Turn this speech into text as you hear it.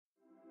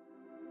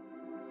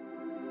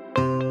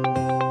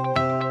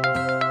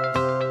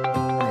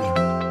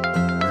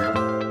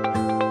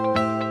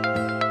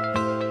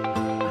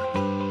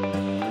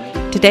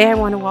Today I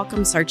want to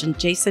welcome Sergeant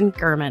Jason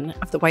Gurman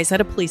of the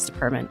Wayzata Police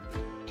Department.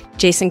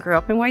 Jason grew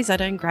up in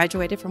Wayzata and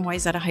graduated from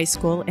Wayzata High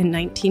School in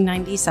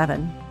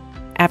 1997.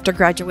 After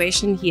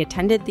graduation, he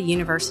attended the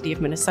University of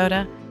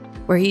Minnesota,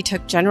 where he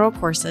took general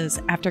courses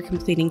after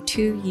completing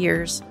 2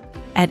 years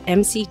at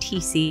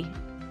MCTC,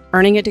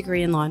 earning a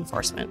degree in law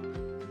enforcement.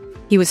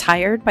 He was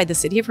hired by the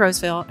city of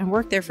Roseville and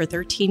worked there for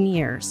 13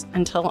 years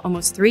until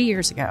almost 3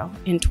 years ago,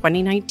 in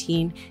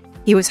 2019,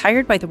 he was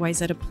hired by the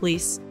Wayzata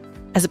Police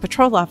as a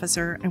patrol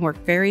officer and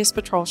worked various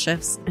patrol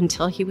shifts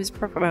until he was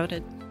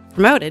promoted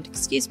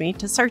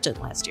to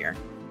sergeant last year.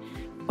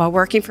 While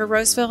working for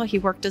Roseville, he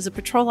worked as a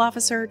patrol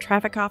officer,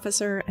 traffic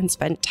officer, and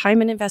spent time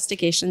in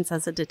investigations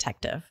as a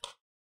detective.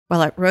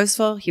 While at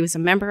Roseville, he was a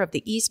member of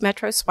the East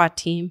Metro SWAT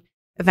team,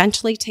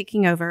 eventually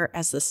taking over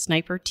as the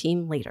sniper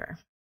team leader.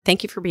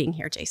 Thank you for being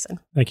here,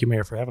 Jason. Thank you,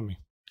 Mayor, for having me.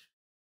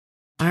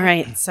 All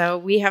right, so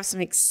we have some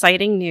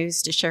exciting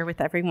news to share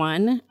with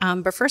everyone.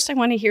 But first, I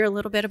want to hear a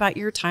little bit about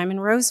your time in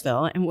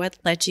Roseville and what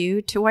led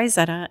you to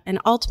Wayzata and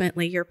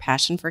ultimately your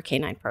passion for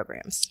canine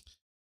programs.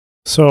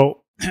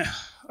 So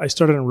I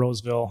started in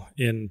Roseville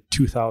in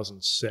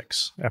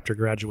 2006 after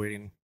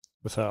graduating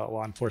with a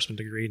law enforcement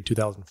degree in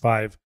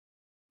 2005.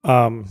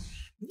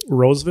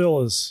 Roseville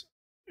was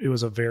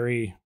a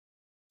very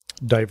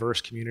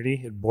diverse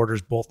community. It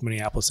borders both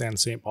Minneapolis and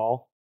St.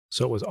 Paul,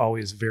 so it was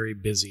always very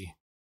busy.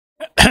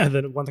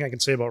 The one thing I can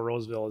say about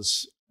Roseville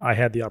is I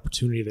had the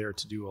opportunity there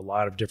to do a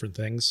lot of different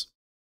things,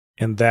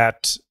 and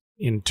that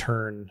in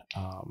turn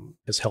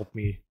has helped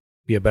me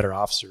be a better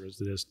officer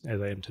as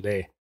I am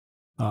today.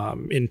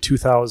 In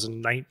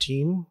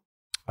 2019,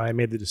 I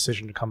made the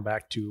decision to come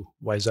back to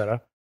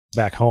Wayzata,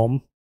 back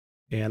home,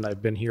 and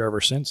I've been here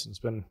ever since. It's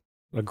been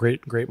a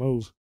great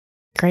move.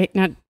 Great.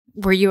 Now,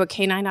 were you a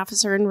canine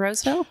officer in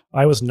Roseville?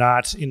 I was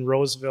not. In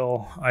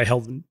Roseville, I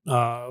held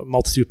a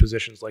multitude of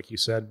positions, like you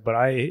said, but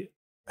I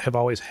have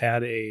always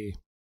had a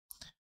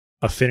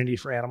affinity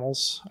for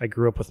animals. I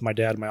grew up with my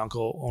dad and my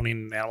uncle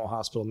owning an animal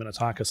hospital in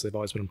Minnetonka, so they've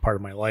always been a part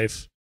of my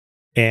life.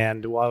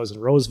 And while I was in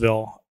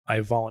Roseville,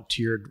 I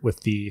volunteered with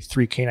the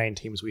 3 canine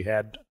teams. We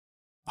had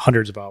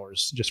hundreds of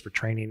hours just for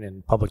training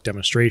and public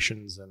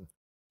demonstrations and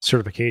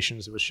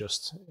certifications.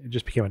 It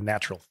just became a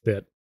natural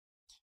fit.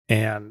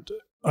 And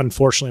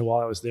unfortunately,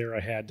 while I was there,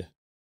 I had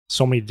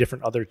so many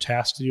different other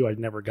tasks to do. I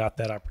never got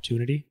that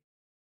opportunity.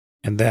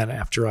 And then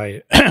after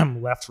I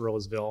left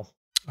Roseville,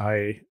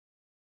 I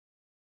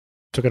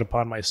took it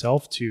upon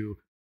myself to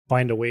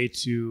find a way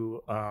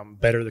to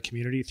better the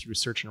community through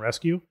search and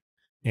rescue,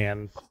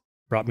 and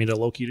brought me to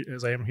Loki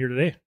as I am here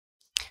today.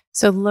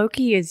 So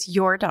Loki is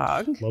your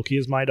dog. Loki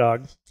is my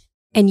dog.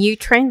 And you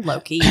trained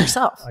Loki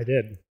yourself. I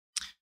did.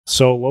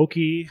 So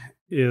Loki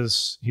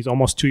he's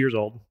almost 2 years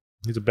old.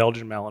 He's a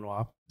Belgian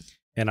Malinois,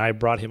 and I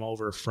brought him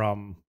over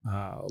from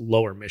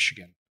Lower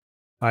Michigan.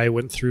 I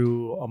went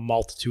through a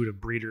multitude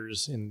of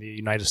breeders in the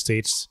United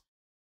States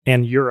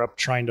and Europe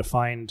trying to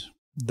find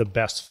the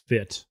best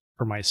fit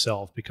for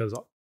myself, because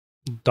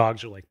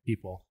dogs are like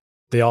people.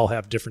 They all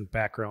have different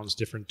backgrounds,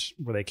 different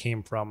where they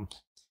came from.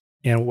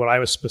 And what I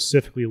was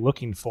specifically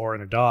looking for in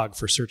a dog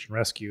for search and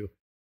rescue,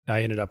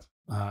 I ended up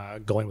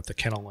going with the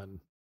kennel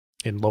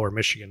in Lower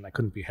Michigan. I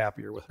couldn't be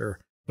happier with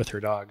her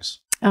dogs.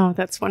 Oh,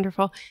 that's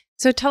wonderful.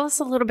 So tell us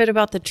a little bit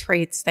about the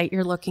traits that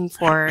you're looking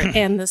for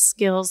and the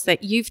skills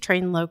that you've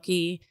trained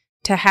Loki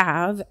to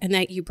have and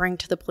that you bring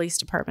to the police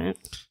department.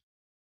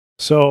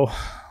 So,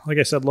 like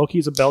I said, Loki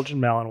is a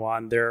Belgian Malinois,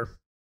 and they're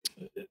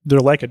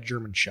like a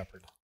German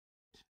Shepherd.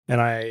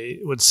 And I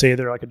would say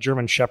they're like a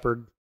German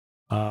Shepherd,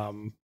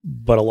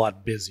 but a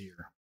lot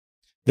busier.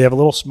 They have a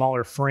little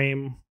smaller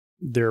frame.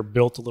 They're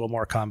built a little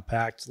more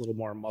compact, a little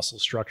more muscle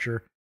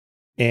structure.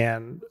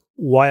 And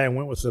why I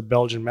went with the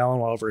Belgian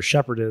Malinois over a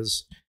Shepherd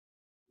is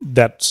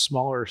that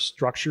smaller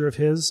structure of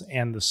his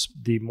and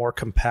the more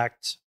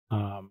compact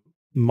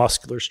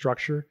muscular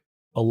structure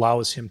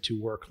allows him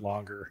to work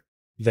longer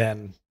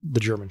than the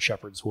German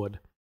Shepherds would.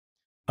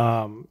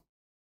 Belgian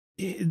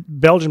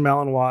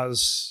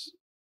Malinois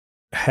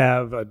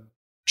have a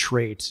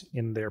trait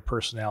in their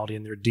personality,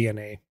 in their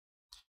DNA,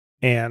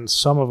 and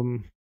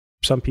some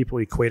people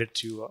equate it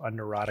to a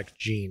neurotic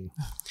gene.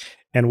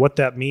 And what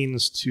that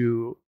means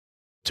to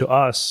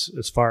us,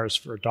 as far as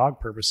for dog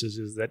purposes,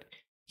 is that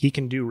he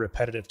can do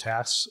repetitive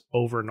tasks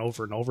over and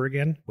over and over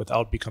again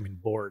without becoming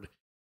bored.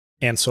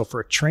 And so for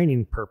a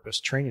training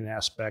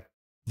aspect,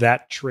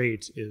 that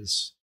trait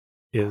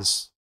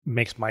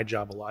makes my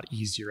job a lot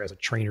easier as a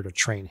trainer to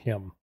train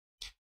him.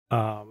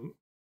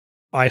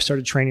 I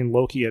started training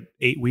Loki at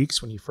 8 weeks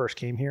when he first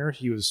came here.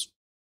 He was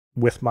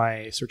with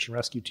my search and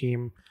rescue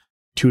team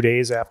 2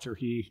 days after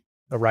he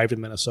arrived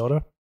in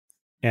Minnesota.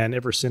 And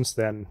ever since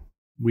then,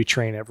 we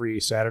train every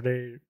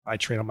Saturday. I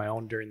train on my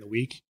own during the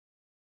week,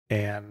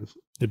 and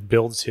it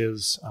builds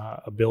his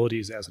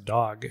abilities as a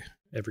dog.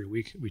 Every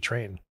week we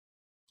train.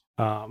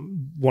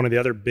 One of the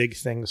other big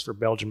things for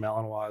Belgian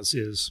Malinois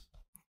is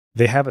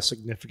they have a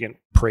significant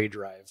prey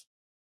drive.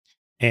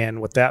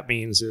 And what that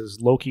means is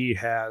Loki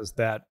has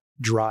that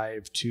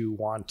drive to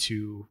want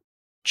to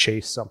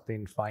chase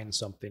something, find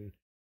something,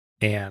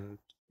 and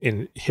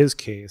in his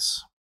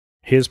case,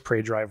 his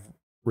prey drive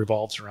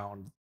revolves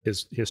around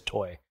his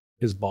toy,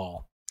 his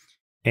ball.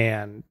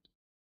 And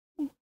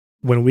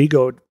when we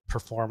go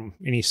perform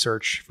any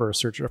search for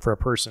a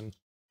person,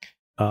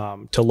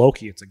 to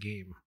Loki, it's a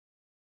game.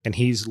 And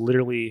he's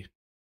literally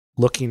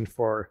looking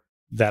for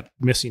that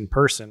missing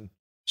person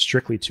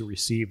strictly to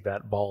receive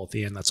that ball at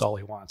the end. That's all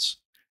he wants.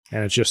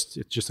 And it's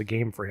just a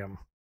game for him.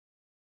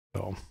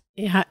 So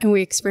yeah, and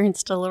we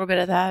experienced a little bit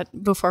of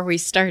that before we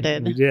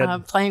started. We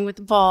did. Playing with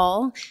the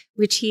ball,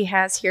 which he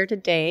has here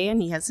today,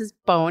 and he has his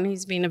bone.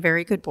 He's being a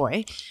very good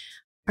boy.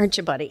 Aren't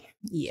you, buddy?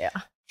 Yeah.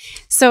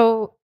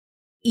 So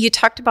you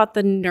talked about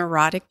the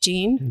neurotic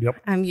gene.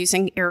 Yep. I'm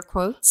using air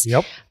quotes.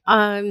 Yep.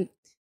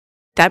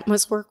 That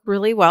must work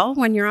really well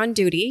when you're on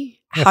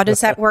duty. How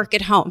does that work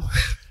at home?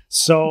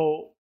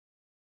 So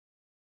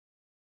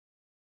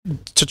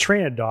to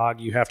train a dog,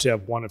 you have to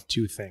have one of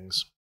two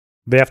things.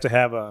 They have to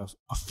have a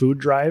food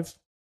drive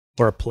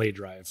or a play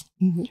drive.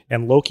 Mm-hmm.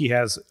 And Loki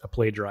has a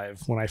play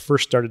drive. When I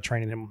first started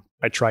training him,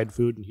 I tried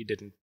food and he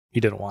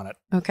didn't want it.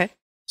 Okay.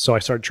 So I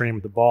started training him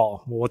with the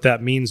ball. Well, what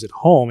that means at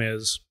home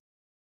is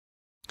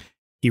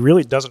he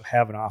really doesn't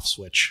have an off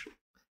switch.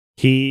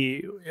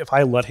 If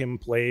I let him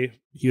play,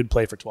 he would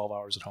play for 12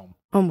 hours at home.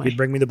 Oh my. He'd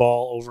bring me the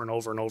ball over and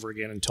over and over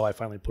again until I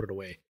finally put it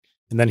away.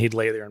 And then he'd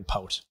lay there and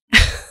pout.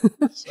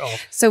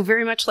 So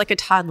very much like a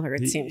toddler,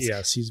 it seems.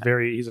 Yes, he's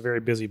a very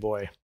busy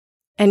boy.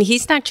 And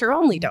he's not your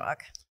only dog.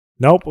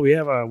 Nope, we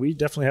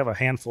definitely have a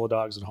handful of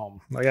dogs at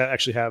home. I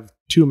actually have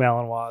 2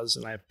 Malinois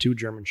and I have 2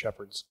 German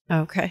Shepherds.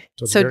 Okay.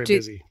 So it's very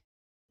busy.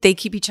 They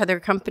keep each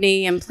other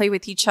company and play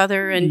with each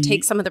other and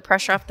take some of the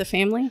pressure off the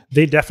family?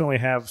 They definitely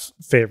have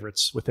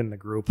favorites within the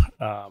group.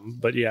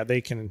 But yeah, they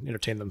can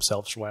entertain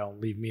themselves for a while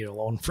and leave me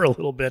alone for a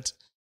little bit.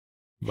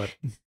 But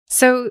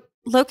so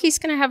Loki's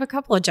going to have a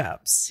couple of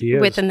jobs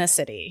within the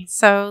city.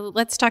 So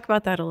let's talk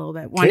about that a little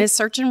bit. One is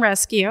search and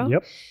rescue.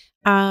 Yep.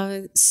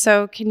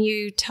 So can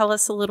you tell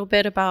us a little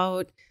bit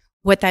about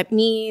what that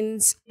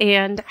means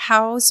and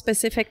how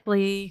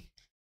specifically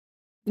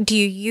do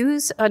you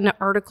use an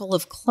article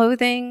of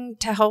clothing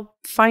to help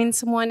find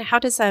someone? How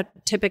does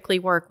that typically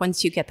work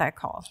once you get that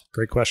call?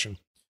 Great question.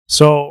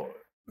 So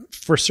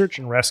for search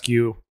and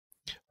rescue,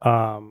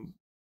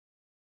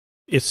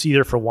 it's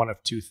either for one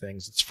of two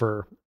things. It's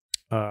for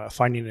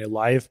finding a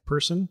live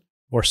person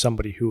or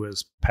somebody who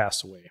has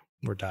passed away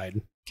or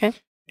died. Okay.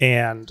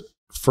 And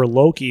for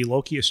Loki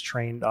is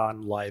trained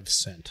on live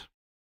scent.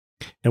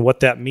 And what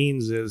that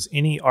means is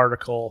any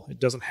article, it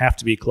doesn't have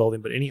to be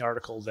clothing, but any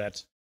article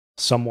that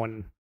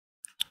someone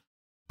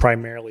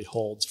primarily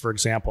holds, for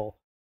example,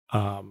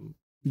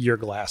 your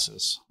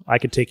glasses. I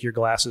could take your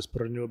glasses,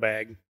 put it into a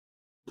bag,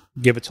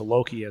 give it to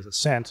Loki as a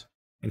scent,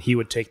 and he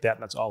would take that,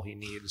 and that's all he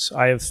needs.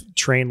 I have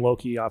trained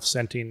Loki off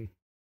scenting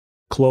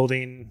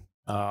clothing,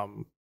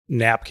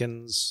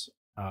 napkins,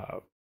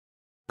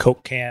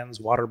 Coke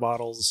cans, water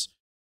bottles,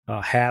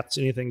 hats,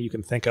 anything you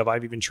can think of.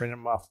 I've even trained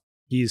him off.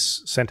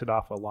 He's scented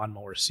off a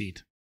lawnmower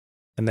seat,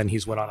 and then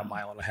he's went on a 1.5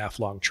 mile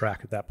long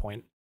track at that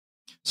point.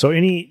 So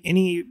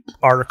any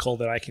article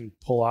that I can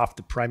pull off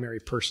the primary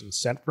person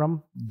scent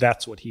from,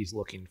 that's what he's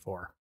looking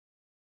for.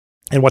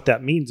 And what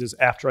that means is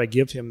after I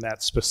give him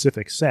that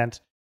specific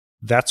scent,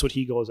 that's what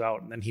he goes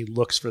out and then he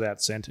looks for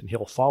that scent and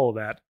he'll follow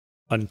that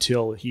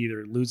until he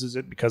either loses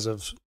it because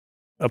of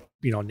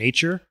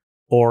nature,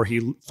 or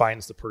he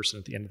finds the person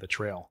at the end of the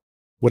trail,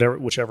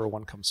 whichever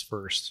one comes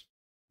first.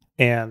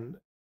 And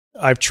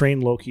I've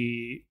trained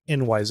Loki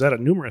in Wayzata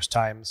numerous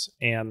times,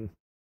 and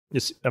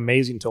it's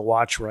amazing to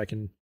watch where I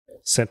can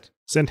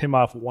send him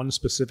off one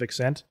specific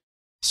scent,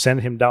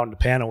 send him down to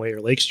Panaway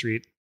or Lake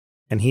Street,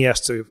 and he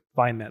has to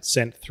find that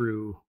scent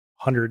through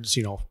hundreds,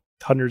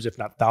 if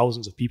not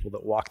thousands of people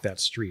that walk that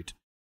street.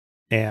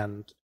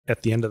 And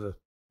at the end of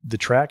the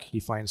track, he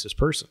finds his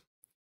person.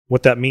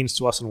 What that means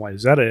to us in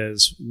Wayzata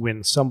is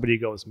when somebody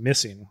goes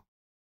missing,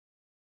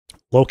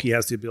 Loki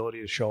has the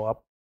ability to show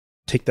up,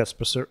 take that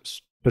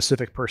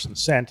specific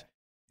person's scent,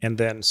 and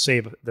then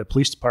save the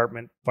police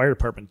department, fire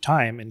department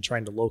time in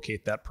trying to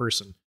locate that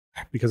person.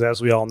 Because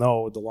as we all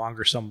know, the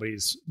longer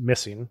somebody's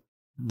missing,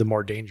 the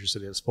more dangerous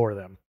it is for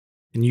them.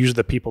 And usually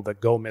the people that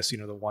go missing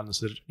are the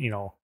ones that,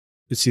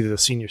 it's either the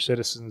senior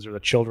citizens or the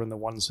children, the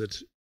ones that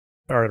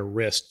are at a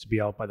risk to be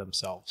out by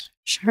themselves.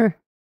 Sure.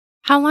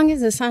 How long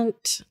is a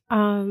scent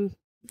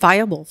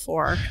viable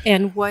for?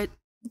 And what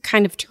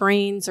kind of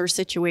terrains or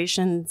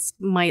situations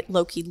might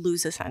Loki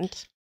lose a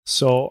scent?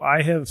 So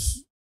I have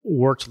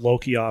worked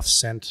Loki off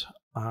scent.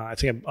 I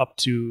think I'm up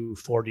to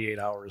 48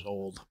 hours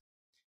old.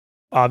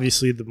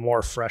 Obviously, the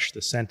more fresh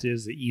the scent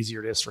is, the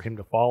easier it is for him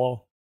to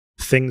follow.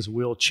 Things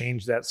will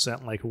change that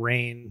scent, like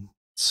rain,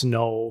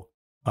 snow,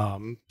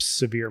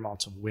 severe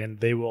amounts of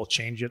wind. They will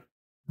change it.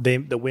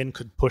 The wind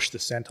could push the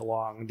scent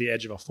along the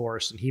edge of a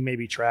forest, and he may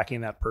be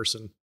tracking that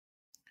person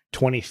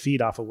 20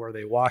 feet off of where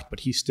they walked,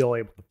 but he's still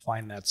able to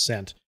find that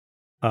scent.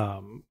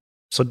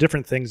 So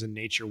different things in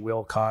nature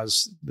will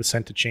cause the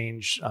scent to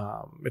change.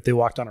 If they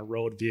walked on a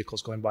road,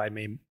 vehicles going by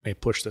may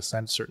push the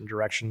scent certain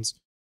directions.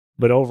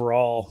 But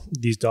overall,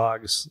 these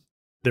dogs,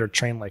 that are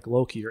trained like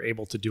Loki are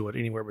able to do it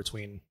anywhere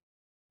between,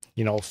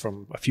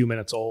 from a few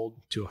minutes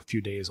old to a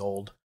few days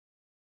old.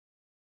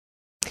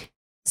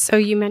 So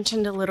you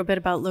mentioned a little bit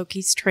about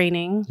Loki's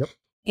training. Yep.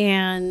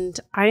 And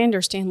I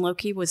understand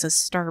Loki was a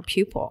star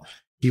pupil.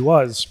 He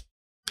was.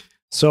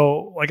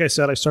 So, like I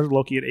said, I started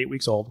Loki at 8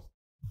 weeks old.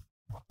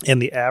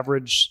 And the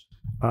average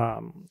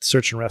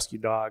search and rescue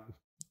dog,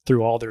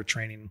 through all their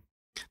training,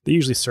 they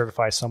usually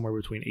certify somewhere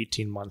between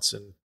 18 months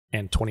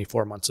and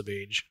 24 months of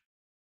age.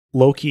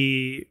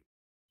 Loki,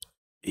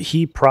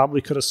 he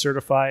probably could have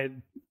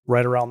certified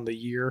right around the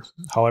year.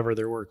 However,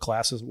 there were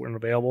classes that weren't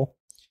available.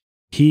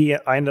 I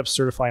ended up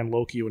certifying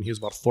Loki when he was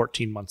about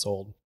 14 months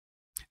old.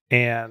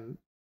 And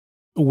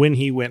when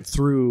he went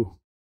through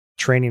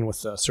training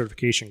with the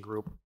certification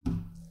group,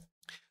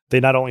 they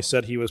not only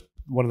said he was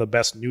one of the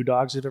best new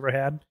dogs they've ever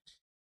had,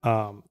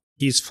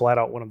 he's flat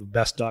out one of the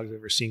best dogs I've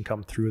ever seen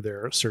come through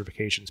their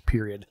certifications,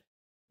 period.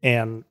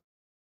 And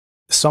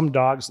some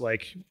dogs,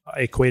 like,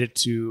 I equate it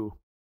to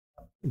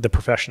the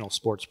professional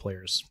sports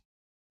players.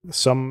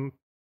 Some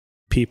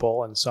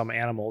people and some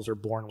animals are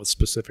born with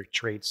specific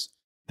traits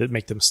that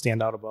make them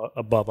stand out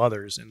above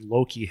others. And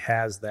Loki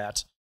has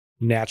that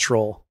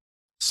natural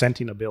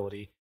scenting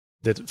ability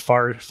that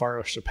far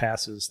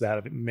surpasses that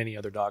of many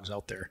other dogs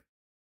out there.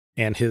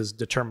 And his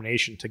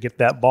determination to get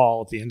that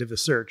ball at the end of the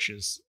search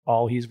is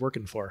all he's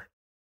working for.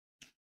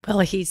 Well,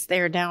 he's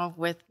there now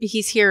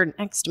he's here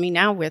next to me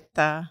now with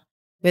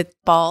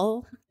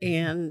Ball,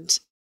 and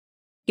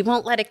he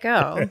won't let it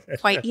go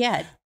quite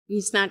yet.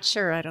 He's not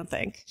sure, I don't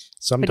think.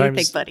 Sometimes, what do you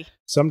think, buddy?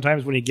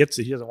 Sometimes when he gets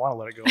it, he doesn't want to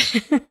let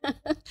it go.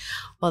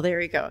 Well, there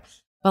you go.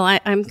 Well,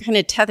 I'm kind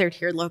of tethered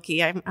here,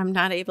 Loki. I'm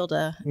not able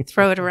to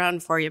throw it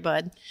around for you,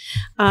 bud.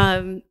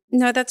 No,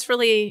 that's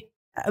really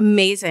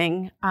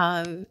amazing.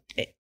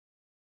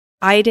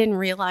 I didn't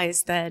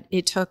realize that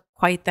it took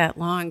quite that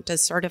long to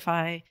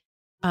certify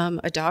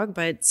a dog,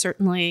 but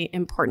certainly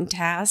important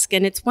task.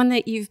 And it's one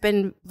that you've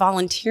been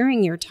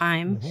volunteering your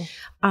time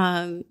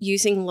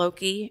using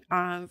Loki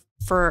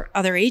for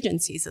other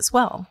agencies as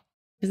well.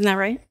 Isn't that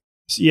right?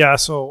 Yeah.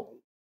 So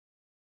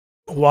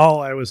while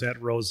I was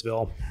at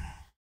Roseville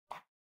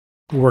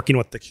working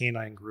with the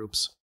canine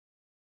groups,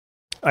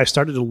 I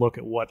started to look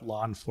at what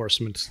law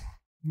enforcement,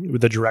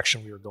 the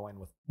direction we were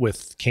going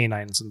with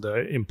canines and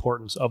the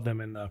importance of them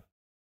in the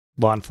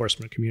law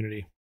enforcement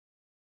community.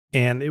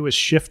 And it was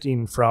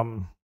shifting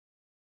from,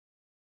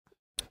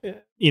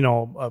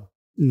 a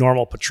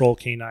normal patrol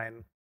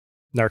canine,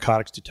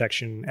 narcotics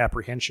detection,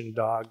 apprehension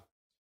dog.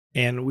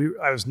 And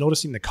I was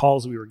noticing the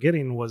calls we were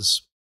getting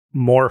was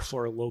more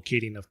for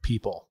locating of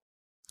people,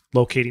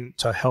 locating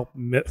to help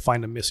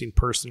find a missing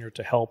person or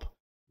to help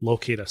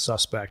locate a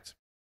suspect.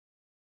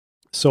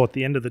 So at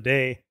the end of the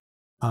day,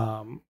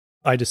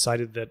 I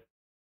decided that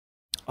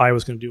I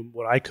was going to do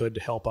what I could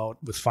to help out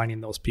with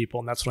finding those people.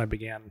 And that's when I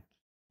began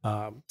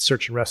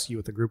search and rescue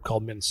with a group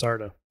called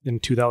MnSARTA in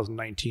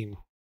 2019.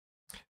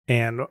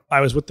 And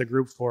I was with the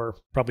group for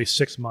probably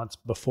 6 months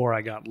before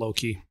I got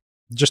Loki,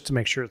 just to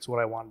make sure it's what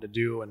I wanted to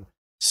do and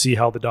see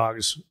how the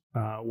dogs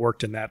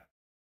worked in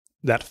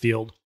that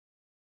field.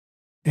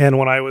 And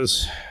when I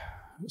was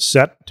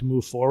set to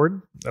move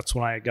forward, that's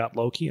when I got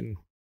Loki, and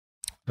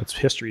that's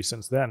history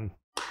since then.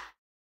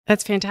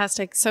 That's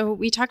fantastic. So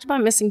we talked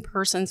about missing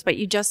persons, but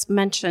you just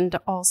mentioned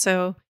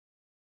also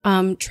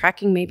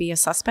tracking maybe a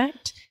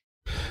suspect.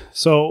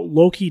 So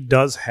Loki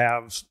does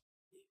have,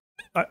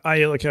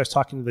 I was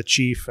talking to the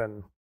chief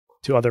and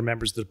to other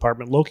members of the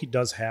department, Loki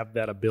does have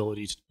that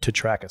ability to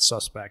track a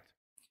suspect,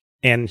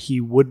 and he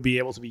would be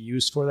able to be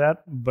used for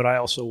that. But I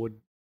also would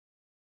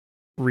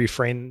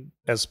refrain,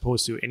 as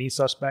opposed to any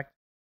suspect,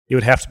 it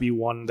would have to be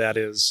one that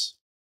is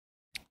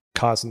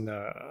causing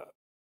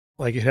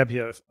it'd have to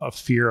be a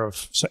fear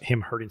of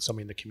him hurting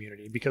somebody in the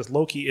community, because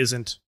Loki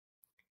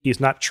he's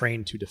not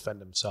trained to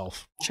defend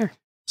himself. Sure.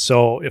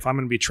 So if I'm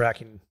going to be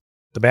tracking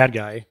the bad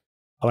guy,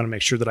 I want to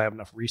make sure that I have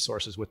enough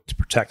resources to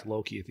protect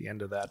Loki at the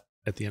end of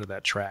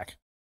that track.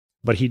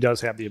 But he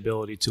does have the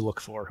ability to look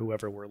for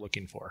whoever we're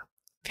looking for.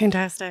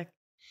 Fantastic.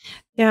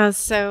 Yeah.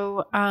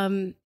 So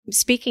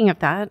speaking of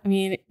that, I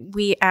mean,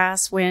 we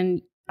asked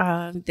when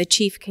the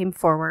chief came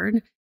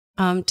forward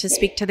to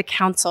speak to the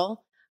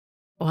council.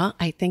 Well,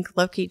 I think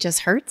Loki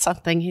just heard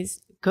something.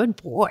 He's a good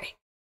boy.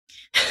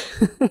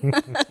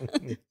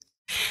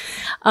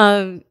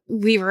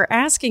 We were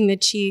asking the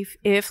chief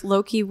if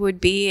Loki would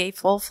be a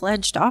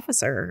full-fledged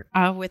officer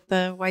with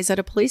the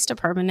Wayzata Police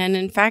Department. And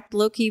in fact,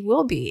 Loki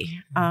will be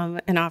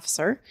an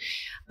officer.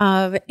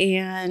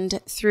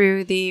 And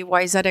through the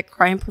Wayzata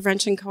Crime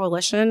Prevention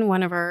Coalition,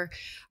 one of our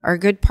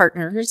good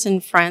partners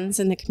and friends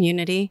in the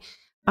community,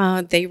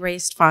 they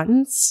raised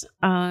funds,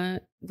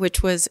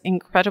 which was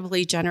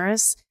incredibly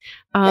generous.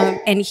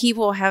 And he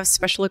will have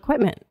special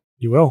equipment.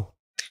 You will.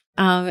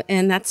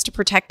 And that's to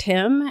protect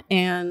him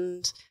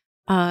and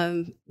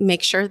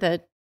make sure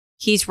that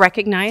he's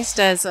recognized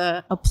as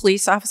a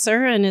police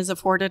officer and is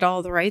afforded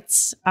all the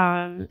rights,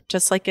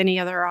 just like any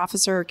other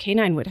officer or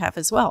canine would have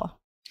as well.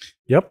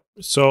 Yep.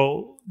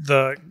 So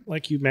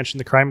like you mentioned,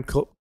 the Crime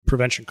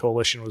Prevention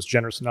Coalition was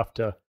generous enough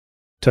to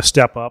to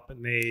step up,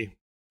 and they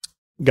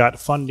got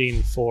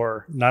funding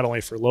for not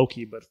only for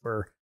Loki but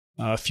for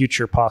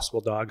future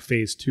possible dog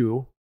phase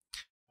 2,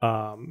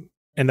 and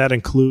that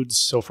includes,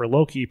 so for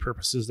Loki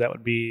purposes, that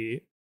would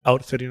be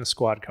outfitting a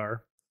squad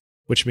car,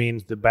 which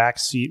means the back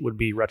seat would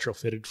be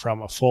retrofitted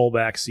from a full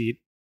back seat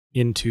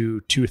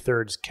into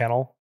 2/3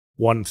 kennel,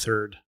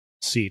 1/3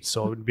 seat.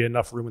 So it would be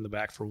enough room in the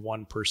back for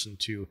one person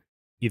to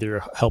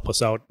either help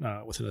us out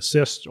with an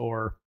assist,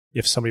 or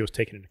if somebody was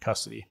taken into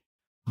custody.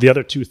 The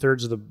other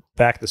 2/3 of the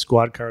back of the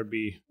squad car would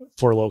be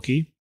for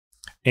Loki,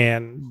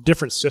 and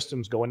different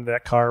systems go into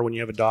that car when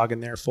you have a dog in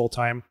there full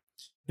time.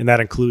 And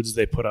that includes,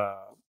 they put a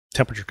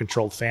temperature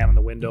controlled fan in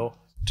the window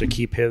to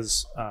keep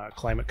his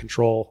climate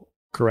control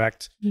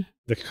correct.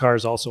 The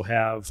cars also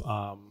have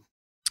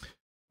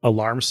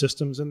alarm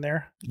systems in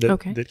there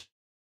that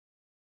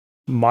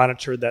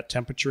monitor that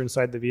temperature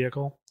inside the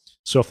vehicle.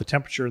 So if the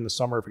temperature in the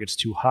summer, if it gets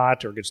too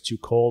hot or it gets too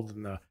cold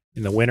in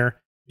the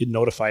winter, it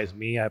notifies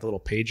me. I have a little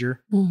pager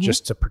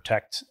just to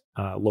protect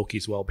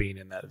Loki's well-being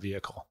in that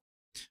vehicle.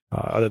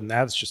 Other than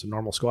that, it's just a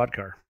normal squad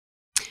car.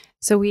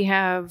 So we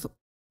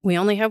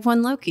only have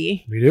one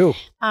Loki. We do.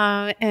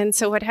 And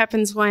so what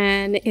happens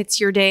when it's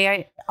your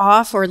day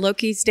off or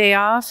Loki's day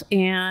off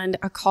and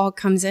a call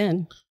comes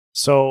in?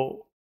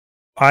 So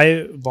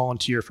I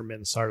volunteer for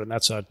MnSART, and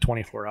that's a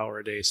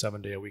 24-hour-a-day,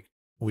 7-day a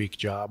week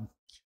job.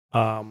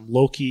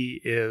 Loki's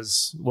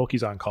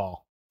on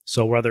call.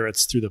 So whether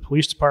it's through the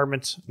police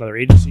department, another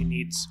agency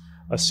needs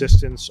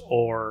assistance,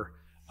 or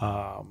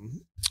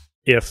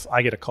if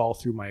I get a call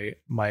through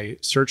my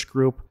search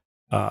group,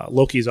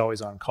 Loki's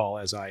always on call,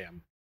 as I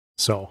am.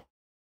 So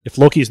if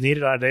Loki's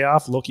needed on a day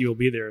off, Loki will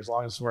be there as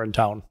long as we're in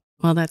town.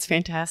 Well, that's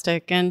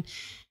fantastic. And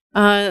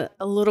a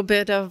little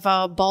bit of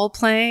ball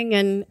playing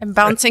and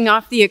bouncing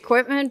off the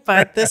equipment,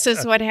 but this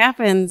is what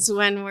happens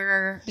when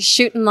we're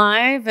shooting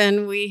live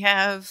and we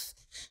have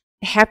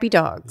happy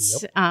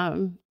dogs.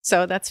 Yep.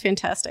 So that's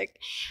fantastic.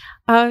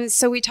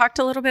 So we talked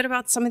a little bit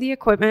about some of the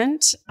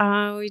equipment.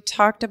 We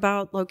talked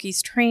about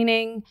Loki's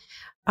training.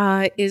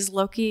 Is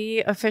Loki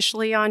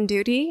officially on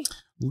duty?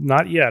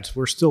 Not yet.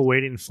 We're still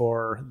waiting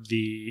for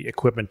the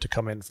equipment to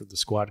come in for the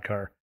squad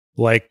car.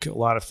 Like a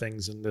lot of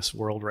things in this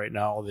world right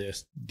now,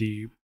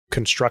 the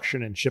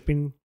construction and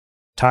shipping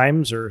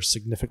times are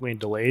significantly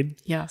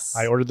delayed. Yes.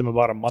 I ordered them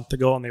about a month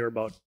ago, and they were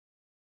about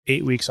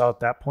 8 weeks out at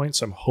that point.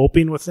 So I'm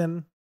hoping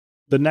within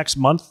the next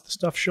month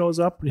stuff shows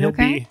up. He'll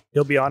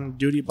be on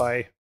duty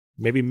by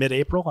maybe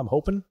mid-April, I'm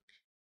hoping.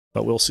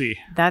 But we'll see.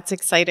 That's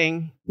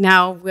exciting.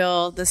 Now,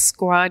 will the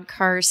squad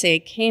car say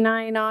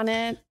K9 on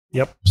it?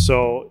 Yep.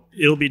 So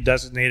it'll be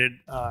designated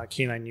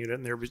K9 unit,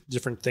 and there'll be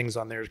different things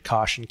on there to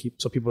caution,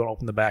 so people don't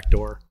open the back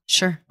door.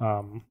 Sure.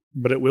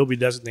 But it will be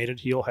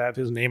designated. He'll have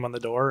his name on the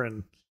door,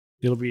 and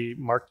it'll be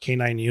marked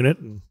K9 unit.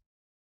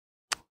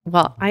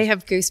 Well, I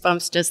have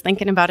goosebumps just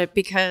thinking about it,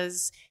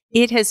 because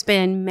it has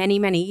been many,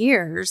 many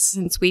years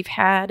since we've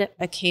had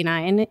a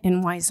K9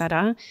 in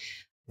Wayzata.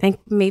 I think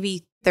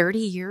maybe 30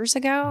 years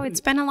ago. It's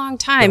been a long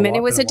time, and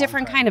it was a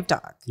different kind of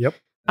dog. Yep.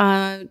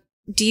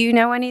 Do you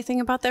know anything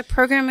about that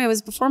program? It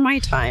was before my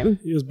time.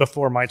 It was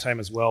before my time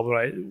as well,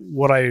 but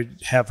what I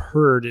have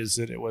heard is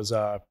that it was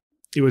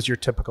your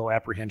typical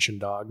apprehension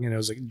dog, and it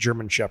was a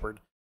German Shepherd.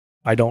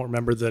 I don't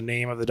remember the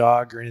name of the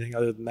dog or anything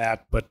other than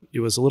that, but it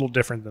was a little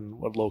different than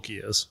what Loki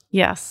is.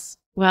 Yes.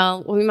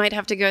 Well, we might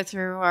have to go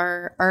through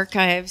our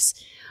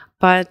archives,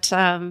 but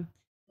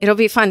it'll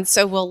be fun.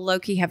 So will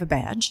Loki have a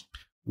badge?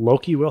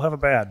 Loki will have a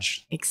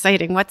badge.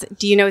 Exciting.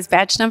 Do you know his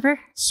badge number?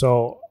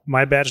 So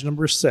my badge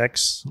number is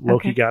 6.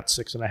 Loki got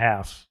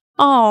 6.5.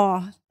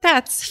 Oh,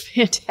 that's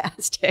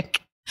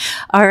fantastic.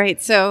 All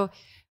right. So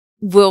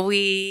will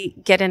we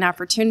get an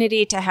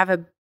opportunity to have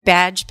a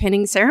badge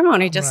pinning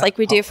ceremony, just like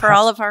we do for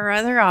all of our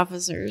other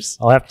officers?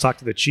 I'll have to talk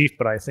to the chief,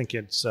 but I think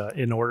it's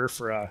in order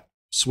for a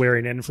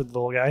swearing in for the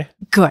little guy.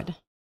 Good.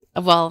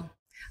 Well,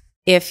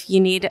 if you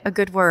need a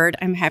good word,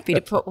 I'm happy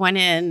to put one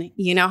in.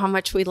 You know how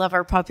much we love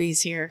our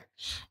puppies here.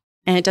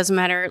 And it doesn't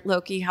matter,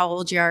 Loki, how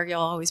old you are,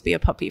 you'll always be a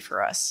puppy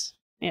for us.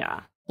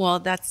 Yeah. Well,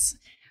 that's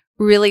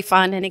really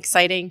fun and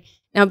exciting.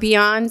 Now,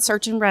 beyond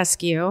search and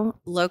rescue,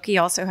 Loki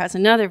also has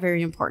another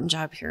very important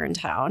job here in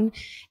town,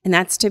 and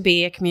that's to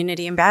be a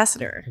community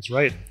ambassador. That's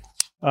right.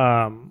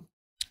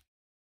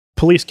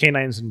 Police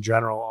canines in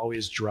general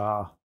always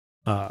draw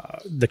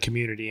the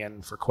community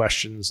in for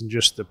questions and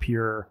just the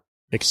pure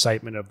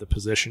excitement of the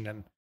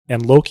position,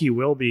 and Loki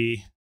will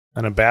be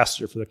an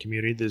ambassador for the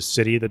community, the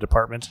city, the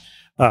department,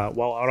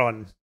 while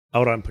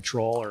out on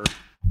patrol or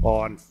while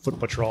on foot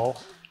patrol.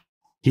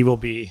 He will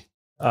be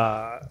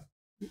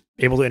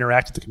able to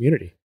interact with the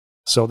community,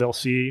 so they'll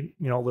see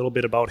a little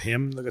bit about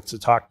him. They'll get to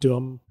talk to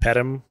him, pet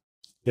him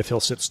if he'll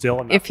sit still.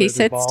 And if he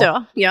sits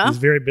still, yeah, he's a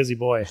very busy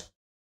boy.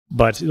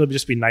 But it'll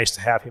just be nice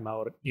to have him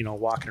out,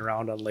 walking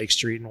around on Lake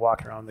Street and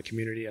walking around the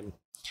community,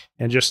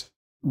 and just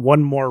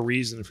one more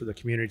reason for the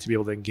community to be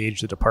able to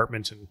engage the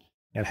department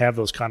and have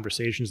those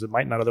conversations that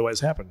might not otherwise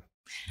happen.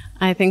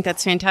 I think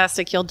that's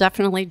fantastic. You'll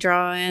definitely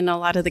draw in a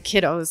lot of the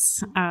kiddos.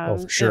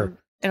 For sure.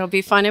 It'll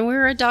be fun. And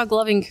we're a dog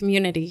loving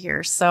community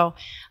here. So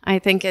I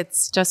think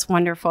it's just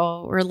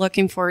wonderful. We're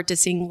looking forward to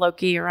seeing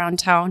Loki around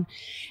town.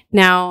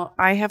 Now,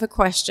 I have a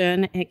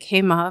question. It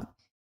came up.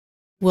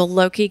 Will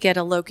Loki get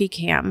a Loki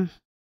cam?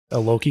 A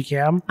Loki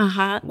cam?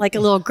 Like a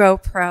little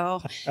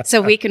GoPro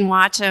so we can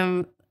watch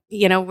him,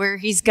 where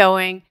he's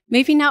going.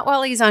 Maybe not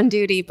while he's on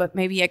duty, but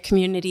maybe at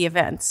community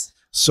events.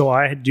 So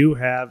I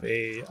have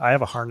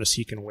a harness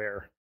he can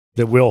wear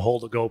that will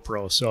hold a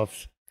GoPro. So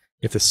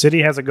if the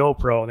city has a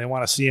GoPro and they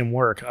want to see him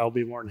work, I'll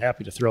be more than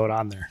happy to throw it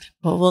on there.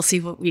 Well, we'll see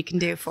what we can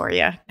do for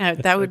you.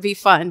 That would be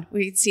fun.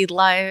 We'd see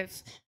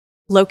live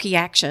Loki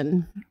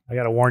action. I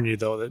got to warn you,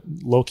 though, that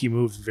Loki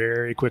moves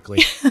very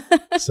quickly.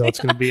 So it's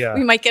going to be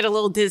we might get a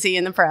little dizzy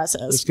in the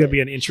process. It's going to be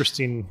an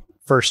interesting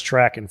first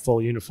track in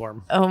full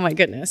uniform. Oh, my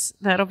goodness.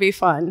 That'll be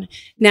fun.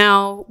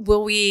 Now,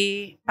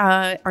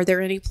 are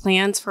there any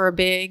plans for a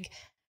big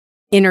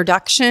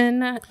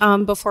introduction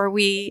before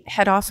we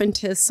head off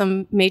into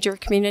some major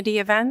community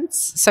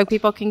events so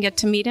people can get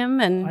to meet him?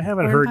 And I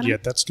haven't heard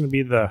yet. That's going to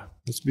be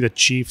the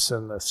chiefs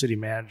and the city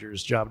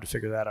manager's job to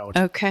figure that out.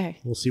 Okay.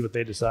 We'll see what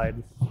they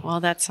decide. Well,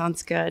 that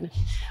sounds good.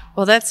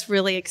 Well, that's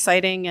really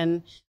exciting.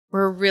 And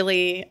we're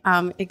really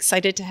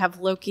excited to have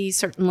Loki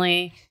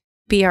certainly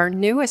be our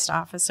newest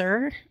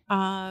officer.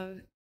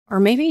 Or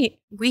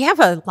maybe we have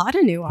a lot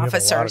of new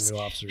officers.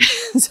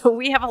 So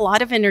we have a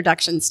lot of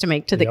introductions to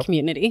make to the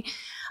community.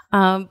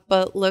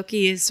 But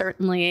Loki is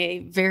certainly a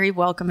very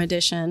welcome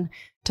addition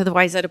to the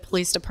Wayzata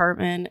Police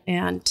Department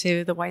and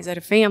to the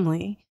Wayzata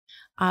family.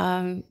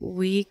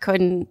 We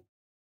couldn't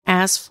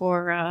ask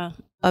for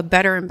a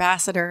better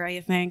ambassador,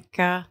 I think,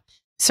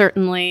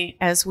 certainly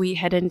as we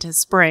head into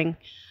spring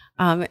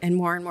and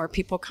more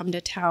people come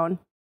to town.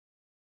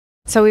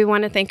 So we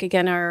want to thank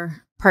again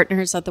our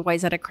partners at the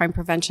Wayzata Crime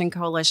Prevention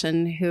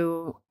Coalition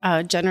who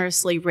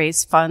generously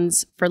raised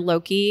funds for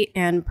Loki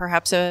and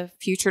perhaps a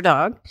future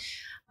dog.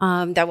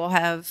 That will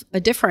have a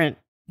different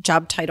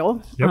job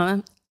title.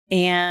 Yep.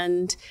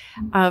 And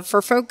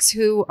for folks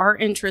who are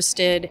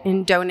interested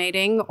in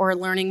donating or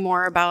learning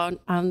more about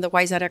the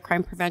Wayzata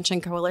Crime Prevention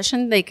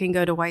Coalition, they can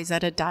go to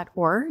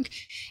wayzata.org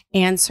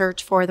and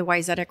search for the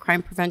Wayzata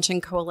Crime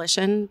Prevention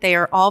Coalition. They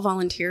are all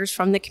volunteers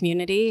from the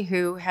community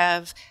who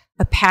have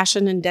a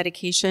passion and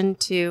dedication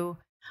to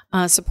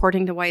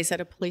supporting the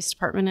Wayzata Police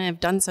Department and have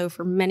done so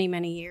for many,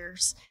 many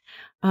years.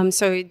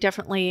 So we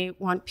definitely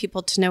want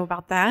people to know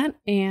about that.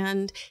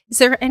 And is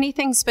there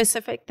anything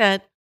specific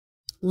that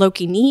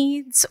Loki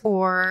needs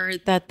or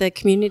that the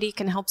community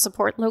can help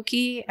support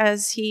Loki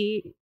as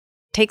he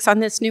takes on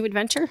this new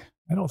adventure?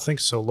 I don't think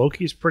so.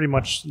 Loki's pretty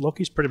much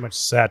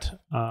set.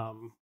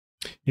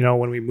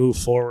 When we move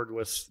forward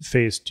with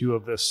phase 2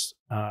 of this,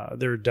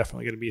 there are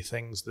definitely going to be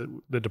things that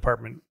the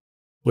department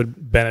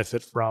would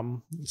benefit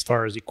from as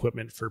far as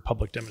equipment for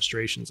public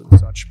demonstrations and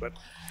such. But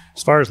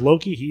as far as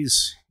Loki,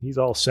 he's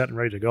all set and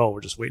ready to go. We're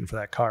just waiting for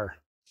that car.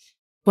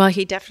 Well,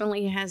 he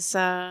definitely has,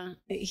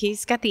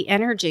 he's got the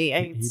energy.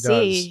 I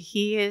see. Does.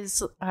 He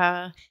is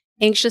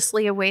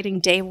anxiously awaiting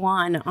day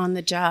one on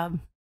the job.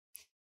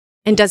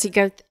 And does he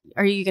go,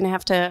 are you going to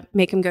have to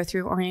make him go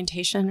through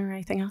orientation or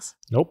anything else?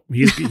 Nope.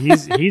 He's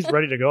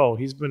ready to go.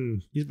 He's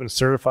been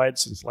certified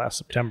since last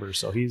September.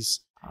 So he's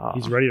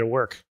ready to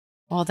work.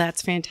 Well,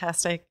 that's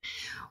fantastic.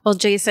 Well,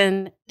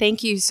 Jason,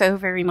 thank you so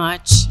very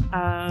much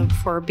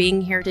for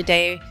being here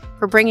today,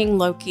 for bringing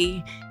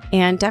Loki,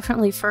 and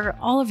definitely for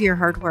all of your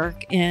hard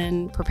work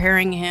in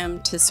preparing him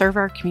to serve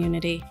our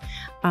community.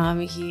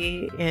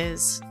 He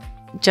is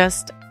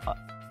just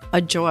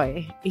a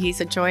joy. He's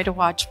a joy to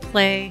watch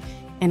play,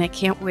 and I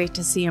can't wait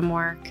to see him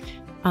work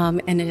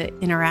and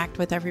interact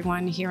with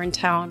everyone here in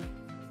town.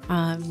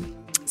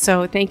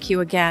 So thank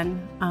you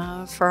again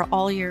for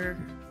all your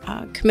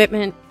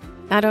commitment,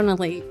 not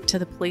only to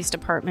the police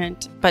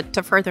department, but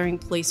to furthering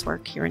police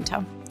work here in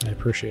town. I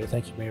appreciate it.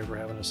 Thank you, Mayor, for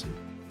having us. And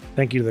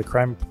thank you to the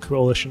Crime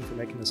Coalition for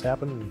making this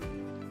happen. And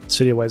the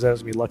City of Wayzata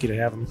is going to be lucky to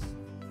have them.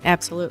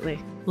 Absolutely.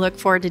 Look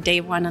forward to day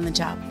one on the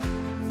job.